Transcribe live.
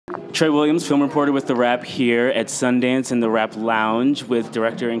Trey Williams, film reporter with TheWrap here at Sundance in the Wrap Lounge with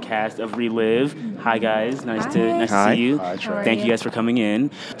director and cast of Relive. Hi guys, nice to see you. Hi, Trey. Thank you guys for coming in.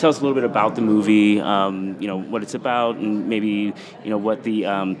 Tell us a little bit about the movie, what it's about, and maybe what the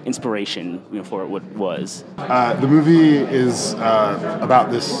inspiration for it was. The movie is about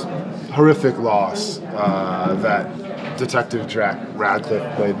this horrific loss that Detective Jack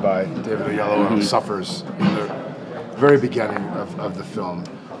Radcliff, played by David Oyelowo, suffers in the very beginning of the film.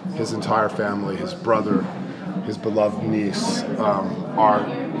 His entire family, his brother, his beloved niece, are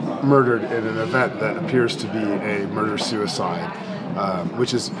murdered in an event that appears to be a murder-suicide,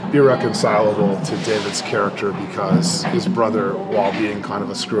 which is irreconcilable to David's character because his brother, while being kind of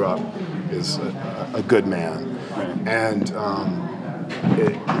a screw-up, is a good man. And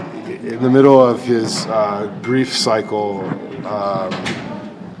in the middle of his grief cycle,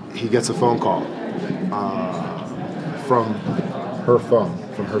 he gets a phone call from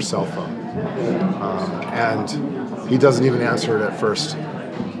her cell phone. And he doesn't even answer it at first,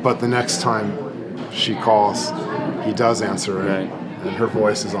 but the next time she calls, he does answer it, and her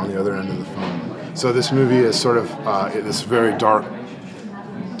voice is on the other end of the phone. So this movie is sort of this very dark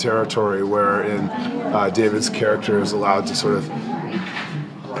territory wherein David's character is allowed to sort of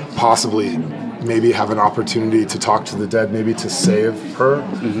possibly maybe have an opportunity to talk to the dead, maybe to save her,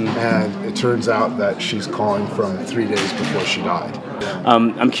 and it turns out that she's calling from 3 days before she died.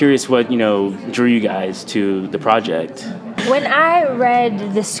 I'm curious what drew you guys to the project. When I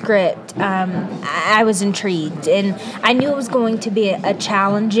read the script, I was intrigued, and I knew it was going to be a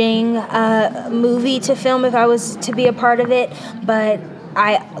challenging movie to film if I was to be a part of it, but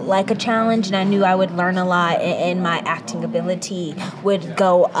I like a challenge, and I knew I would learn a lot, and my acting ability would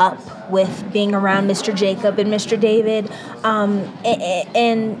go up with being around Mr. Jacob and Mr. David,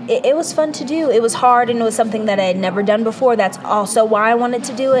 and it was fun to do. It was hard, and it was something that I had never done before. That's also why I wanted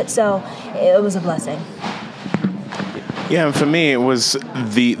to do it, so it was a blessing. Yeah, and for me, it was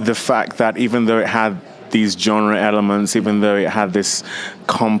the fact that even though it had these genre elements, even though it had this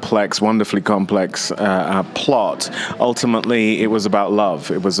complex, wonderfully complex plot, ultimately it was about love.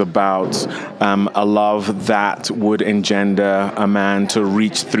 It was about a love that would engender a man to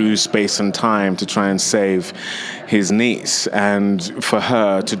reach through space and time to try and save his niece, and for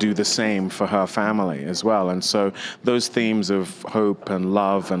her to do the same for her family as well. And so those themes of hope and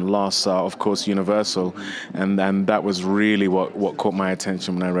love and loss are, of course, universal, and that was really what caught my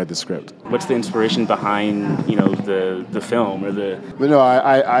attention when I read the script. What's the inspiration behind the film or the? But no,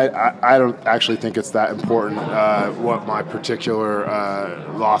 I don't actually think it's that important what my particular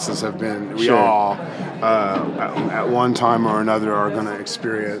losses have been. We all, at one time or another, are going to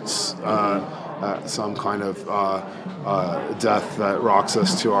experience some kind of death that rocks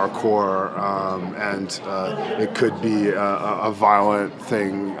us to our core, and it could be a violent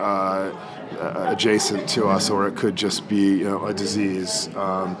thing adjacent to us, or it could just be a disease.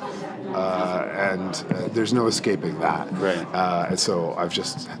 And there's no escaping that. And so I've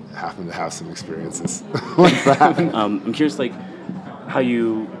just happened to have some experiences like that. I'm curious, how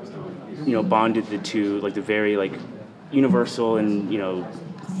you bonded the two, the very universal and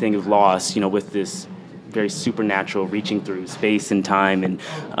thing of loss, with this very supernatural reaching through space and time, and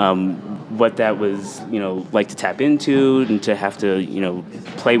what that was, like to tap into and to have to,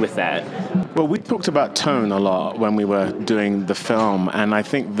 play with that. Well, we talked about tone a lot when we were doing the film, and I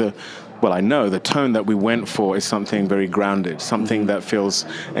think I know the tone that we went for is something very grounded, something that feels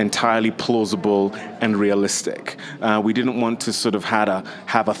entirely plausible and realistic. We didn't want to sort of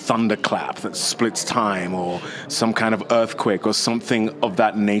have a thunderclap that splits time, or some kind of earthquake or something of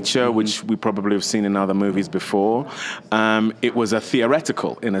that nature, which we probably have seen in other movies before. It was a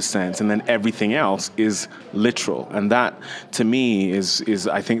theoretical in a sense, and then everything else is literal. And that, to me, is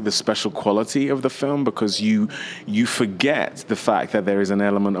I think the special quality of the film, because you forget the fact that there is an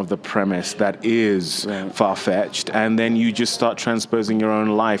element of the premise that is far-fetched, and then you just start transposing your own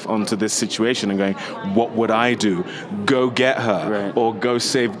life onto this situation and going, what would I do? Go get her, or go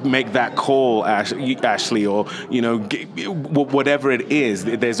make that call, Ashley, or whatever it is.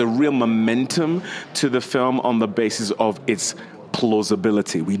 There's a real momentum to the film on the basis of its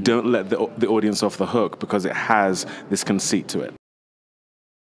plausibility. We don't let the audience off the hook because it has this conceit to it.